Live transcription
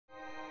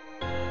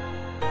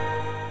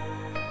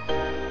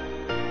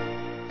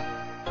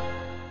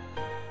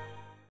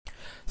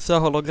So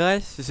hello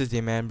guys, this is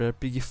the man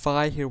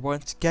BFP4F here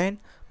once again,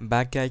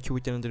 back at you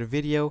with another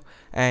video.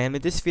 And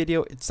in this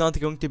video it's not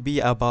going to be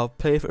about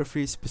Play for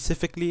Free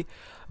specifically,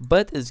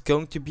 but it's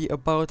going to be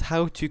about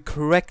how to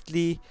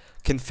correctly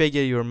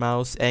configure your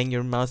mouse and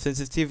your mouse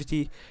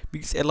sensitivity,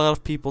 because a lot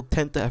of people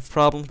tend to have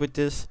problems with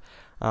this.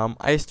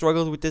 I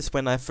struggled with this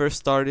when I first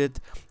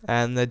started,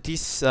 and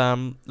these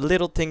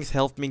little things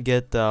helped me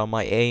get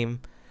my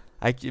aim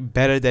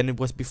better than it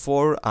was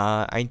before.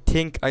 I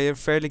think I have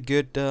fairly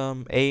good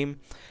aim,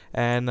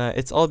 and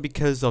it's all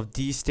because of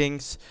these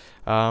things.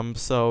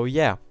 So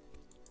yeah,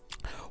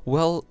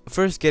 well,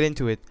 first get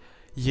into it.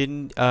 You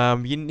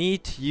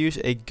need to use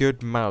a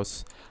good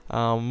mouse.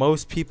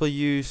 Most people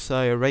use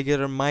a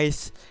regular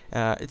mice.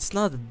 It's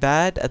not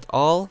bad at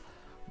all,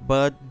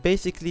 but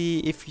basically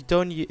if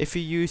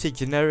you use a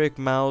generic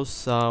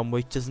mouse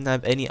which doesn't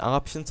have any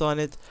options on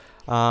it,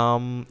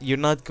 you're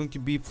not going to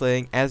be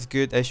playing as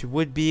good as you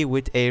would be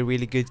with a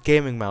really good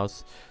gaming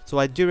mouse. So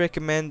I do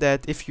recommend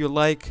that if you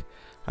like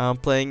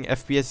playing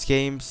FPS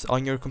games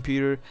on your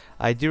computer,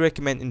 I do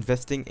recommend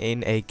investing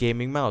in a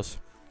gaming mouse.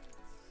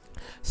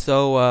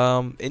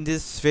 So in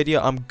this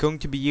video I'm going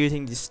to be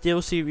using the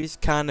SteelSeries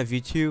Kana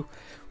V2,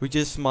 which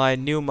is my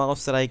new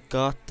mouse that I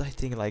got I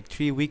think like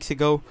 3 weeks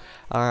ago.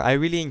 I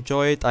really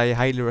enjoy it. I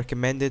highly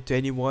recommend it to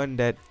anyone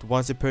that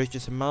wants to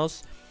purchase a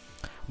mouse.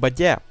 But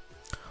yeah,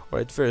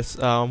 alright, first,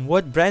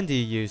 what brand do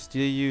you use? Do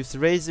you use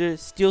Razer,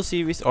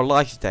 SteelSeries, or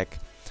Logitech?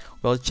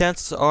 Well,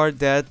 chances are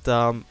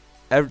that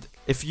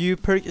if you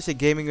purchase a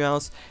gaming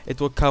mouse,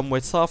 it will come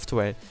with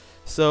software.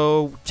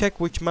 So check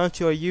which mouse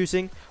you are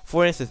using.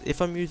 For instance,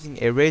 if I'm using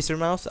a Razer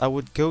mouse, I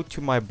would go to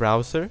my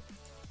browser,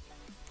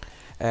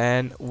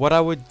 and what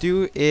I would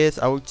do is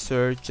I would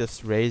search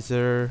just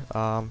Razer,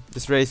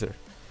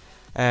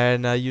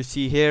 and you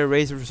see here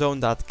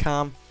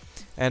razerzone.com,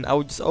 and I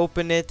would just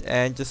open it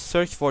and just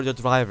search for the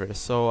driver.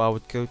 So I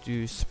would go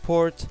to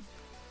support,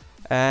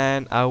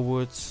 and I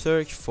would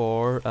search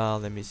for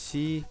let me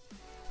see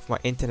if my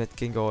internet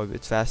can go a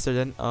bit faster.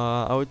 Then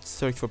I would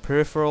search for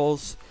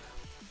peripherals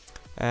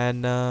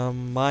and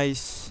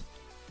mice.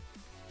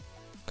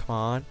 Come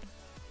on,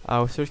 I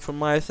will search for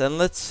mice, and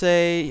let's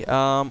say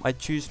I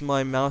choose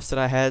my mouse that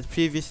I had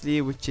previously,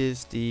 which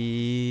is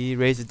the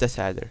Razer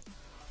Decider.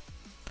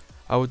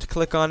 I would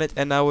click on it,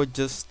 and I would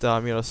just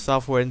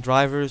software and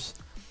drivers,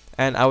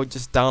 and I would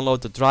just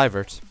download the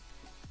drivers,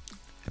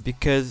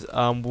 because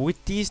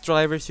with these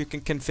drivers you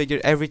can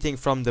configure everything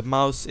from the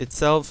mouse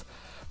itself,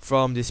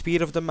 from the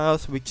speed of the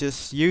mouse, which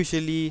is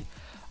usually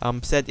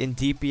set in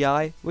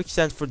DPI, which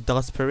stands for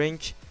dots per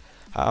inch.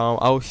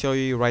 I'll show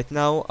you right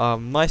now.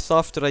 My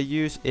software I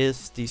use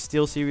is the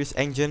SteelSeries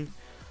engine,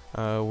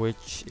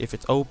 which if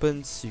it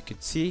opens you can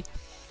see.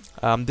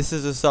 This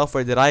is the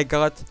software that I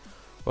got.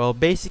 Well,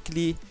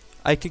 basically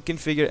I can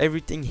configure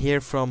everything here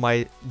from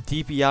my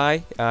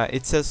DPI.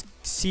 It says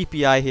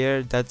CPI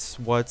here, that's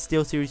what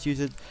SteelSeries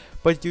uses,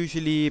 but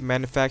usually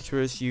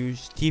manufacturers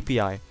use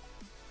DPI.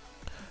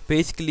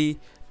 Basically,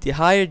 the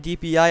higher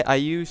DPI I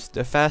use,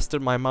 the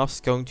faster my mouse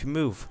is going to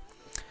move.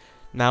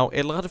 Now,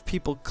 a lot of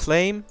people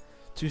claim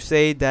to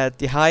say that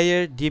the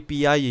higher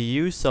DPI you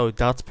use, so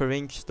dots per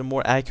inch, the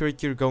more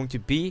accurate you're going to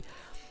be.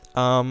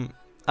 I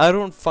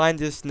don't find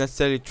this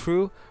necessarily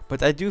true,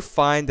 but I do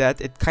find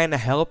that it kind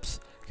of helps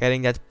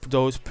getting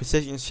those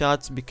precision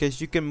shots, because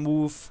you can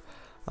move,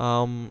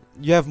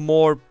 you have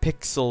more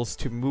pixels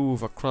to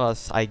move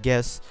across, I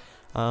guess.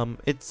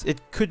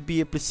 It could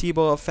be a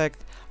placebo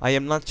effect. I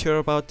am not sure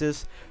about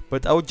this,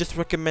 but I would just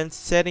recommend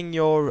setting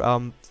your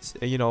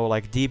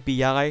like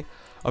DPI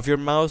of your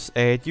mouse.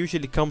 It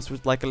usually comes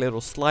with like a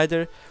little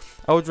slider.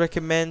 I would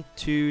recommend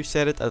to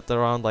set it at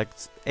around like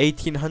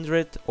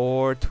 1800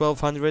 or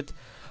 1200.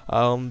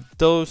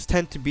 Those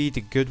tend to be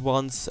the good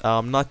ones,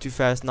 not too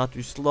fast, not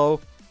too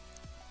slow.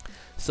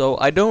 So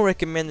I don't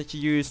recommend that you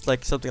use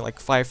like something like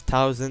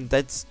 5000.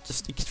 That's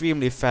just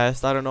extremely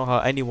fast. I don't know how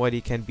anybody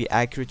can be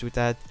accurate with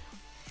that,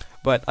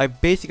 but I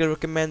basically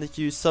recommend that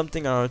you use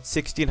something around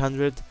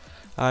 1600.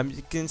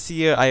 You can see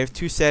here I have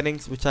two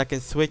settings which I can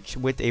switch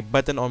with a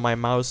button on my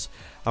mouse.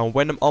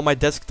 When I'm on my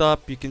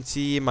desktop, you can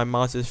see my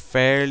mouse is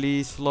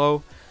fairly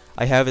slow.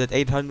 I have it at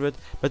 800,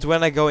 but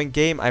when I go in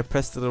game, I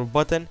press the little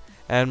button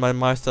and my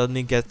mouse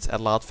suddenly gets a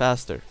lot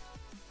faster.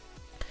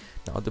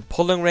 Now the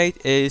polling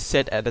rate is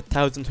set at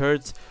 1000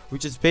 Hz,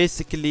 which is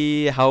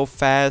basically how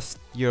fast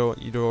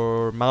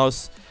your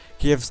mouse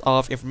gives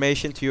off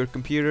information to your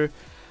computer.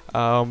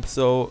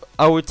 So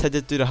I would set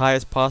it to the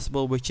highest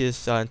possible, which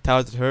is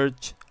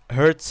 1000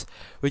 Hertz,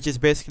 which is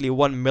basically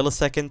 1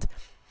 millisecond.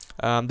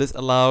 This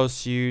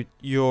allows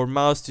your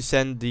mouse to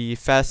send the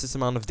fastest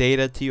amount of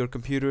data to your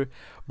computer,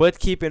 but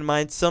keep in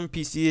mind some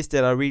PCs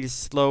that are really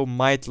slow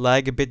might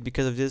lag a bit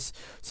because of this,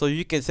 so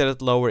you can set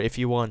it lower if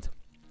you want.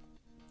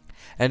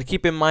 And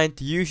keep in mind,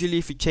 usually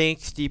if you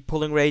change the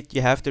polling rate,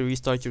 you have to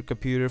restart your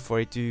computer for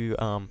it to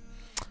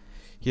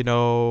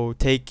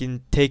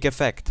take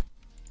effect.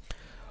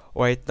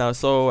 Right now,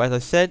 so as I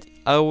said,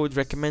 I would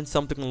recommend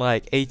something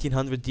like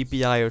 1800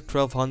 DPI or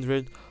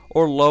 1200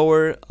 or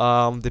lower,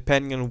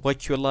 depending on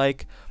what you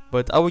like.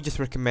 but I would just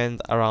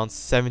recommend around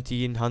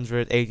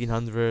 1700,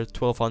 1800,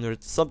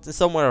 1200, something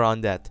somewhere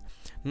around that.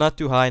 Not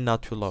too high,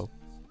 not too low.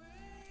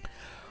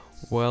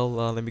 Well,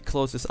 let me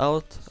close this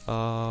out.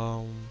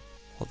 Hold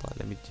on,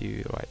 let me do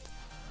it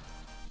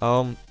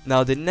right.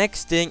 Now the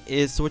next thing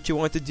is, what you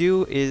want to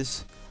do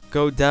is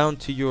go down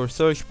to your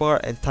search bar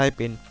and type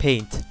in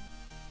paint.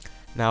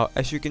 Now,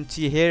 as you can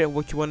see here,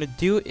 what you want to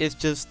do is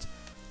just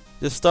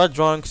start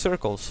drawing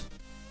circles.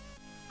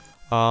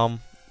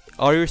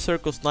 Are your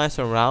circles nice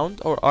and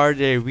round, or are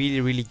they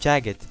really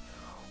jagged?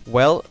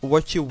 Well,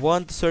 what you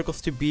want the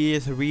circles to be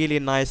is really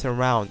nice and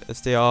round,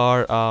 as they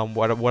are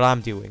what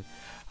I'm doing.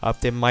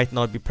 They might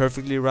not be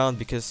perfectly round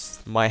because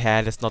my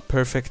hand is not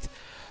perfect,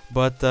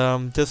 but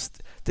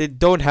just they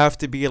don't have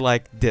to be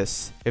like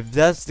this. If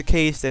that's the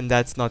case, then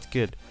that's not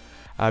good.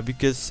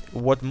 Because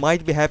what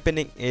might be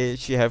happening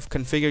is you have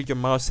configured your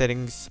mouse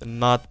settings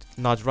not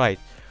right.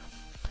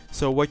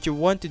 So what you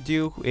want to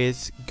do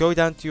is go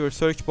down to your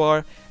search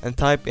bar and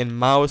type in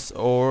mouse,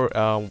 or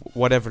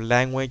whatever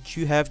language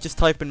you have. Just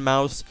type in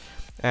mouse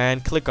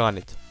and click on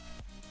it.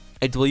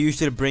 It will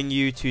usually bring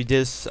you to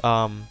this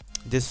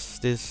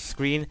this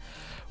screen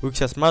which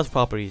has mouse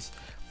properties.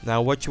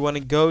 Now what you want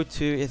to go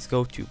to is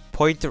go to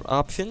pointer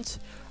options,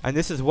 and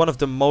this is one of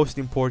the most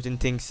important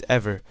things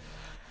ever.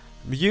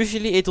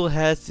 Usually it will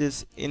have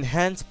this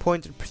enhanced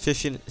pointer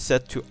precision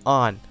set to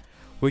on,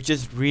 which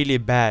is really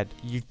bad.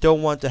 You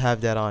don't want to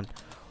have that on.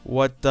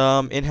 What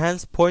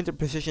enhanced pointer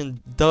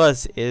precision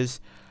does is,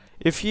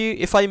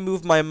 if I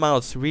move my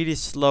mouse really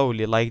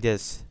slowly like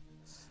this,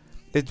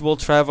 it will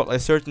travel a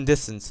certain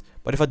distance,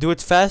 but if I do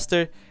it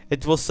faster,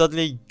 it will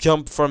suddenly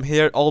jump from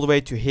here all the way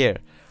to here,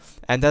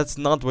 and that's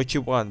not what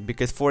you want.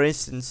 Because, for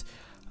instance,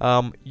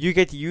 you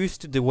get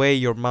used to the way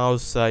your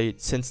mouse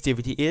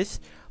sensitivity is.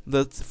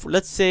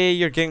 Let's say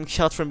you're getting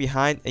shot from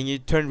behind and you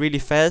turn really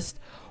fast.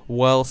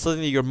 Well,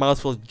 suddenly your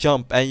mouse will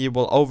jump and you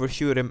will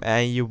overshoot him,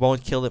 and you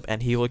won't kill him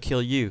and he will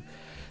kill you.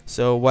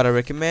 So what I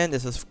recommend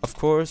is, of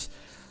course,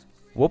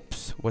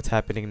 whoops, what's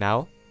happening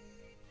now?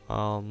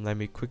 Let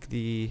me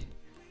quickly,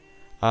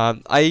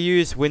 I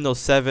use Windows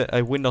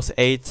 7, Windows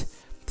 8,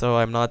 so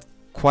I'm not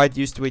quite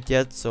used to it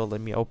yet. So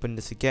let me open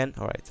this again.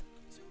 Alright.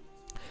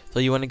 So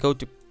you want to go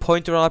to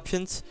pointer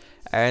options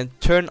and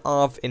turn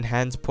off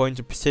enhanced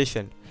pointer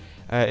precision.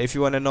 If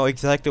you want to know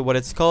exactly what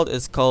it's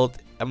called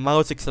a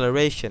mouse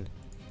acceleration.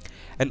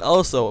 And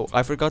also,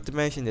 I forgot to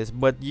mention this,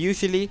 but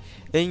usually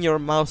in your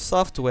mouse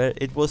software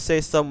it will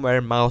say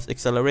somewhere mouse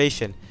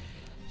acceleration.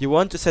 You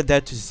want to set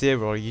that to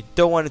 0. You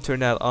don't want to turn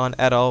that on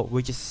at all,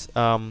 which is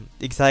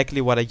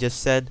exactly what I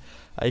just said.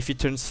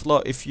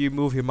 If you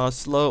move your mouse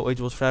slow, it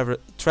will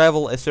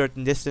travel a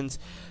certain distance,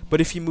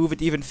 but if you move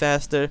it even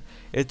faster,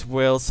 it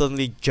will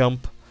suddenly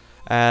jump,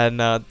 and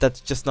that's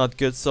just not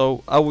good.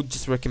 So I would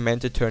just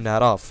recommend to turn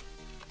that off.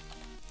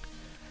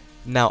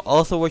 Now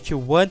also, what you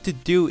want to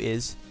do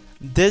is,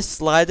 this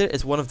slider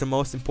is one of the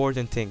most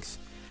important things.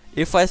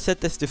 If I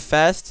set this to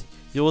fast,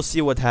 you will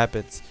see what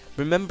happens.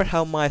 Remember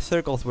how my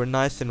circles were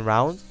nice and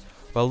round?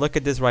 Well, look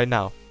at this right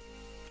now.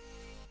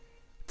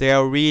 They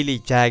are really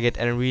jagged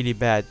and really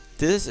bad.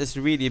 This is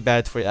really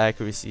bad for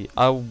accuracy.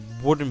 I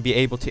wouldn't be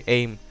able to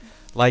aim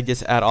like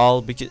this at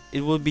all, because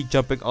it will be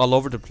jumping all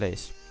over the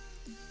place.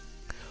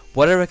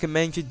 What I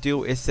recommend you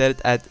do is set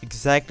it at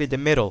exactly the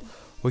middle,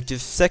 which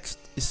is 6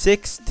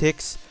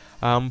 ticks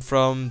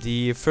from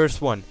the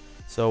first one.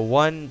 So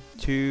 1,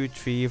 2,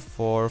 3,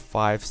 4,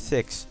 5,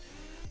 6.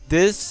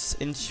 This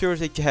ensures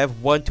that you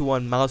have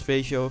 1-to-1 mouse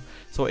ratio,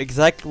 so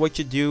exactly what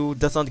you do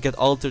does not get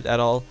altered at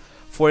all.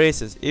 For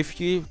instance, if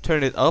you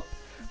turn it up,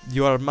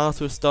 your mouse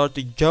will start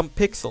to jump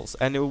pixels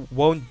and it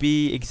won't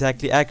be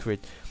exactly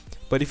accurate.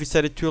 But if you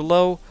set it too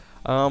low,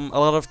 a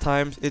lot of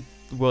times it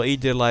will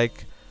either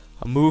like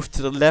move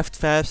to the left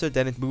faster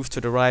than it moves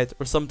to the right,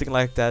 or something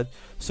like that.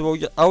 So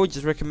I would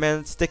just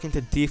recommend sticking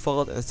to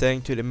default and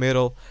setting to the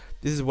middle.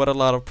 This is what a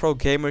lot of pro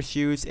gamers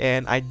use,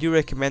 and I do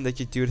recommend that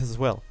you do this as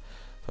well.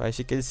 So as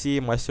you can see,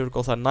 my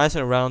circles are nice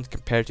and round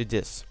compared to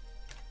this.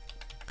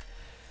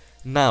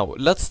 Now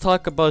let's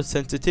talk about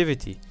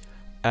sensitivity.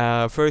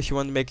 First, you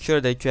want to make sure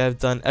that you have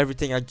done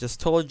everything I just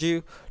told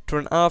you.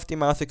 Turn off the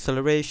mouse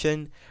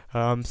acceleration,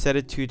 set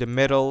it to the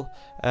middle,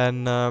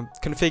 and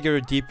configure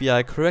your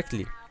DPI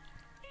correctly.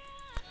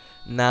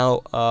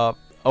 Now,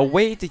 a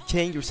way to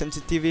change your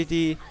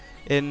sensitivity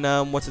in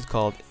what's it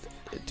called?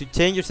 To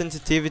change your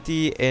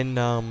sensitivity in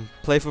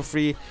Play for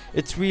Free,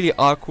 it's really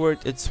awkward.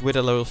 It's with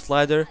a little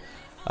slider.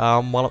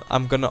 Well,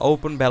 I'm gonna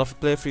open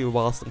Battlefield Play for Free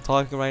whilst I'm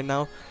talking right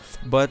now.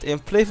 But in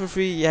Play for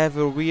Free, you have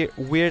a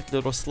weird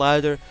little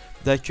slider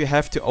that you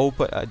have to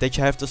open, that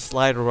you have to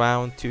slide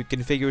around to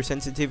configure your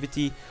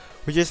sensitivity,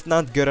 which is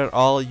not good at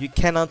all. You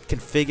cannot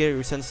configure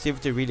your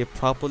sensitivity really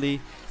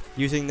properly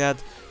using that.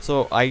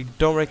 So I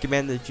don't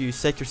recommend that you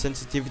set your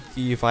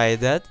sensitivity via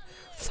that.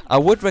 I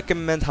would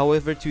recommend,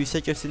 however, to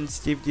set your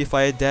sensitivity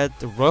via that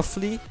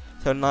roughly,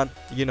 so not,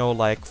 you know,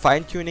 like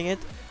fine-tuning it.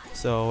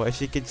 So as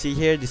you can see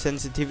here, the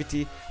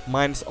sensitivity,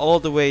 mine is all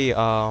the way,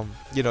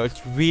 you know,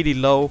 it's really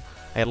low.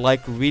 I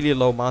like really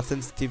low mouse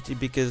sensitivity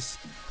because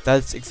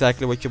that's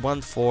exactly what you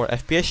want for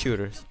FPS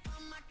shooters.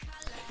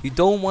 You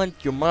don't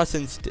want your mouse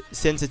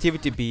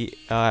sensitivity to be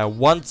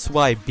one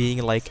swipe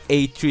being like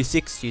 8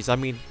 360s. I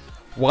mean,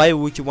 why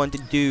would you want to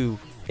do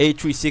 8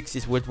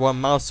 360s with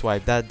one mouse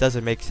swipe? That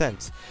doesn't make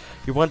sense.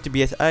 You want to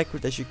be as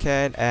accurate as you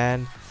can,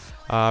 and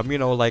you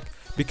know, like,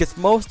 because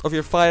most of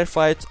your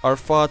firefights are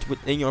fought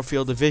within your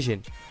field of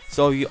vision,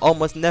 so you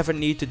almost never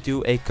need to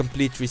do a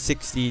complete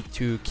 360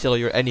 to kill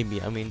your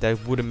enemy. I mean,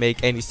 that wouldn't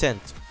make any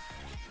sense.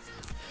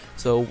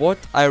 So what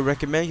I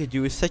recommend you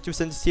do is set your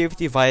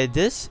sensitivity via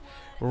this,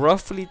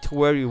 roughly to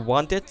where you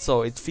want it,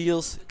 so it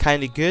feels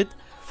kinda good,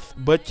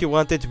 but you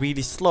want it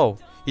really slow.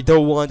 You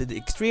don't want it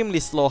extremely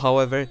slow,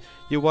 however,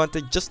 you want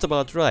it just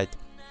about right.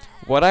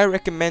 What I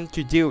recommend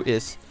to do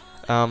is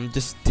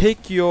just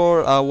take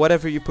your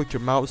whatever you put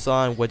your mouse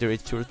on, whether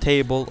it's your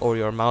table or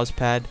your mouse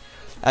pad.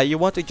 You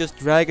want to just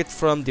drag it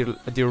from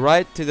the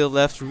right to the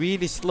left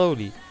really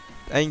slowly,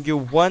 and you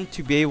want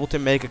to be able to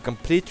make a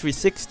complete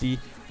 360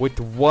 with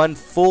one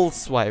full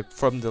swipe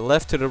from the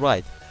left to the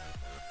right.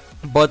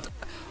 But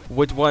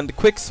with one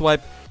quick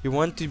swipe, you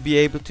want to be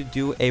able to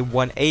do a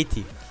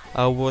 180.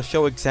 I will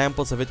show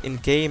examples of it in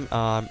game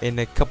in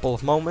a couple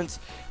of moments,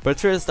 but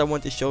first I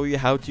want to show you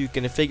how to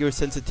configure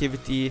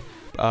sensitivity,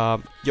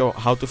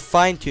 how to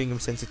fine tune your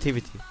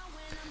sensitivity.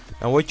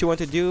 Now what you want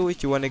to do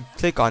is you want to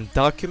click on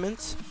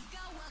Documents,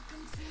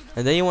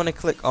 and then you want to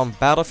click on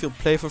Battlefield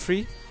Play for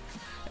Free,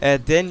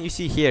 and then you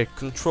see here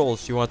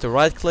Controls. You want to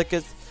right click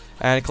it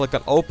and click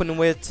on Open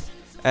With,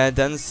 and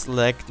then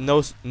select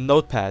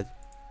Notepad.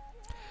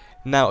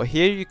 Now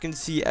here you can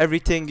see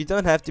everything. You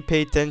don't have to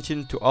pay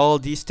attention to all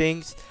these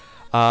things.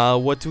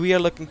 What we are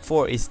looking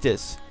for is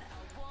this.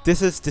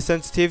 This is the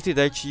sensitivity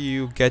that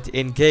you get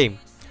in game.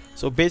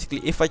 So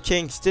basically, if I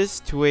change this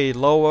to a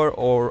lower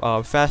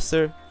or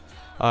faster,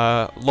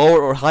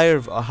 lower or higher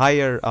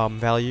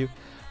value,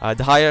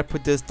 the higher I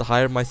put this, the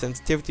higher my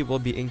sensitivity will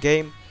be in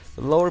game.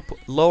 The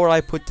lower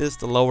I put this,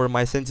 the lower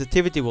my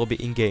sensitivity will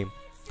be in game.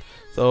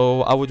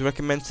 So I would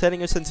recommend setting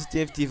your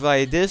sensitivity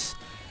via this,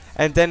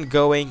 and then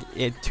going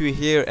into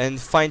here and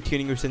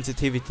fine-tuning your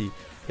sensitivity.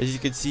 As you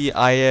can see,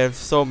 I have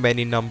so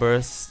many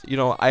numbers. You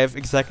know, I have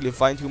exactly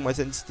fine-tuned my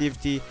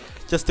sensitivity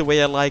just the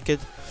way I like it.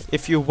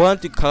 If you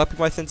want to copy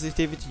my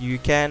sensitivity, you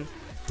can.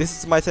 This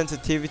is my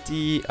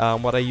sensitivity,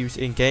 what I use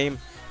in game,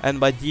 and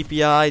my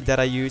DPI that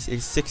I use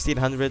is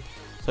 1600.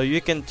 So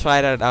you can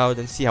try that out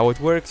and see how it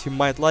works. You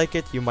might like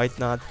it, you might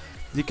not,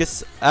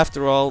 because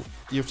after all,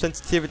 your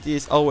sensitivity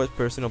is always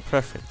personal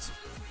preference.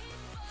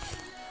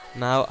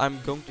 Now I'm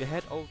going to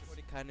head over.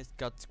 It kind of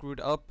got screwed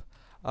up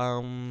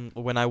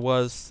when I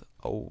was.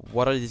 Oh,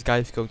 what are these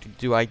guys going to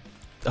do? I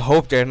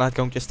hope they're not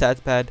going to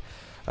stat pad.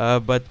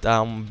 But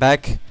I'm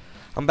back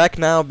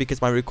now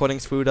because my recording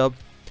screwed up.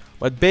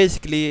 But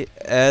basically,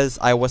 as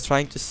I was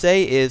trying to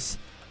say, is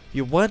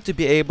you want to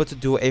be able to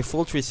do a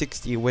full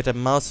 360 with a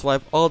mouse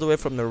swipe all the way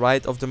from the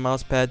right of the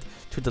mouse pad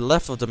to the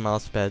left of the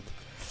mouse pad.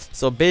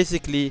 So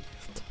basically,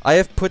 I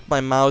have put my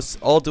mouse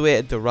all the way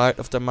at the right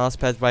of the mouse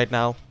pad right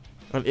now.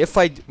 And if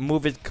I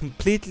move it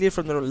completely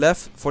from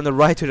the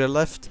right to the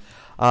left,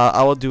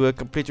 I will do a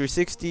complete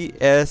 360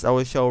 as I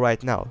will show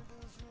right now.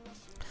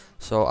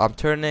 So I'm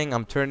turning,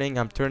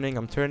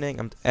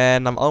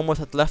 and I'm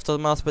almost at the left of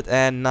the mouse pad,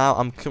 and now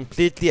I'm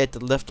completely at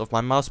the left of my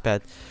mouse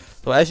pad.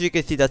 So as you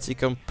can see, that's a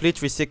complete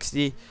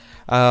 360.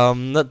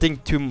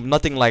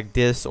 Nothing like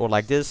this or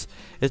like this.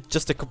 It's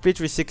just a complete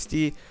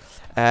 360.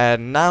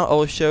 And now I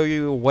will show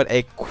you what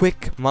a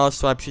quick mouse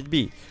swipe should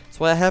be.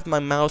 So I have my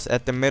mouse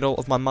at the middle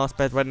of my mouse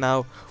pad right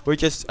now,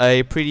 which is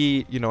a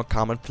pretty,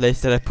 common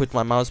place that I put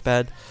my mouse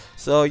pad.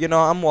 So,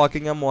 I'm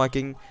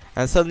walking,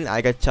 and suddenly I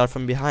get shot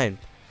from behind.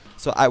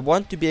 So I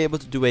want to be able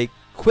to do a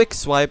quick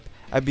swipe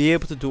and be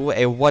able to do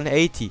a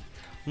 180,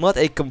 not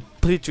a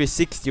complete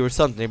 360 or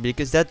something,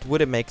 because that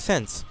wouldn't make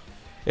sense.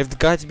 If the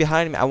guy's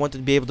behind me, I want to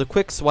be able to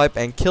quick swipe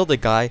and kill the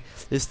guy,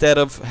 instead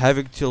of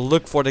having to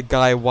look for the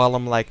guy while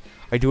I'm like,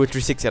 I do a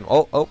 360 and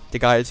oh, the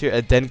guy is here,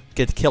 and then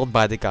get killed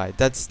by the guy.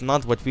 That's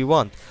not what we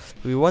want.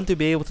 We want to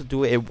be able to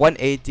do a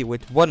 180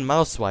 with one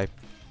mouse swipe.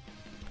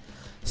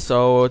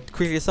 So to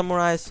quickly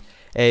summarize,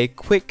 a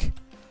quick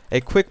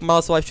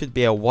mouse swipe should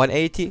be a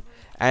 180,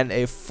 and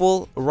a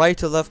full right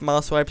to left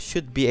mouse swipe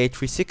should be a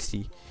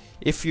 360.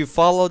 If you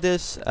follow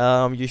this,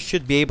 you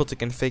should be able to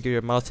configure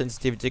your mouse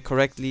sensitivity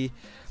correctly.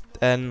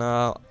 And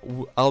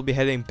I'll be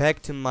heading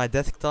back to my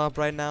desktop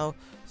right now,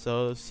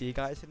 so see you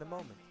guys in a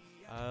moment.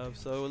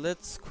 So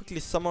let's quickly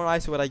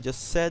summarize what I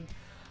just said.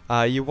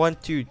 You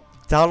want to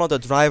download the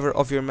driver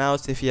of your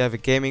mouse if you have a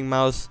gaming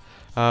mouse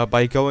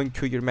by going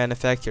to your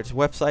manufacturer's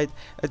website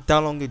and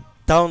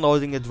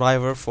downloading a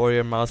driver for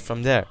your mouse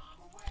from there.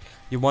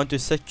 You want to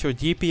set your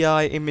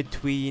DPI in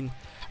between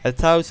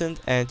 1000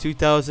 and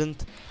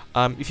 2000.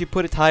 If you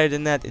put it higher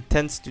than that, it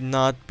tends to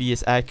not be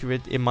as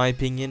accurate in my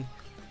opinion.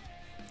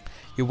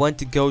 You want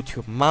to go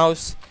to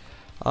mouse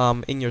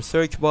in your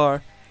search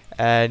bar,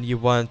 and you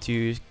want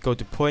to go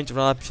to pointer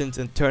options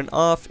and turn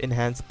off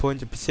enhanced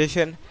pointer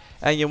precision,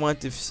 and you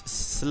want to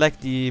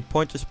select the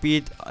pointer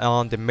speed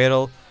on the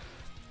middle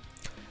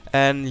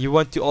And you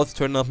want to also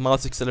turn off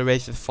mouse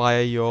acceleration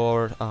via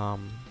your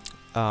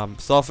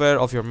software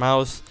of your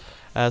mouse,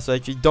 so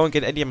that you don't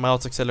get any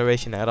mouse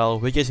acceleration at all,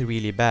 which is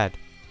really bad.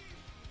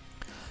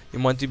 You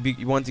want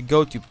to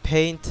go to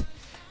paint.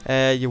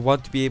 You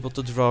want to be able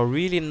to draw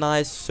really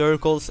nice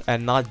circles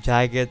and not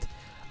jagged.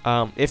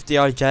 If they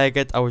are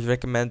jagged, I would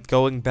recommend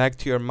going back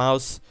to your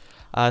mouse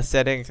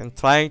settings and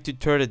trying to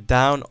turn it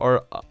down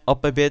or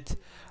up a bit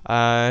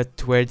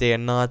to where they are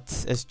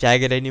not as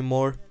jagged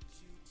anymore.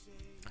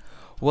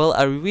 Well,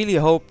 I really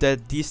hope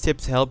that these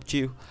tips helped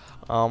you.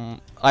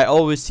 I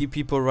always see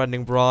people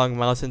running wrong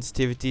mouse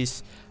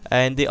sensitivities,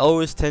 and they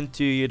always tend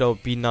to, you know,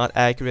 be not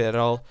accurate at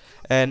all.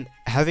 And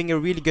having a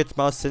really good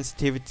mouse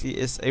sensitivity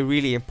is a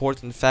really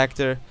important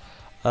factor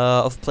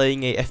of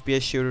playing a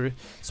FPS shooter.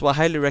 So I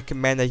highly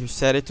recommend that you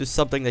set it to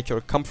something that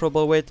you're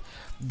comfortable with,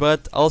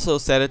 but also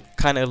set it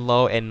kind of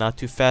low and not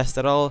too fast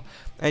at all.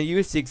 And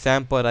use the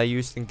example that I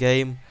used in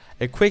game.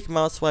 A quick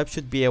mouse swipe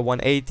should be a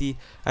 180,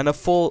 and a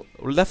full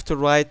left to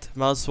right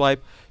mouse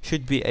swipe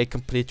should be a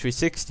complete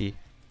 360.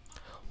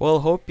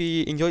 Well, hope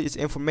you enjoyed this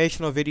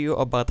informational video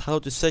about how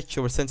to set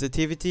your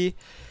sensitivity.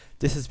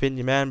 This has been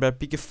your man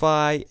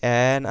BFP4F,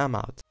 and I'm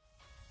out.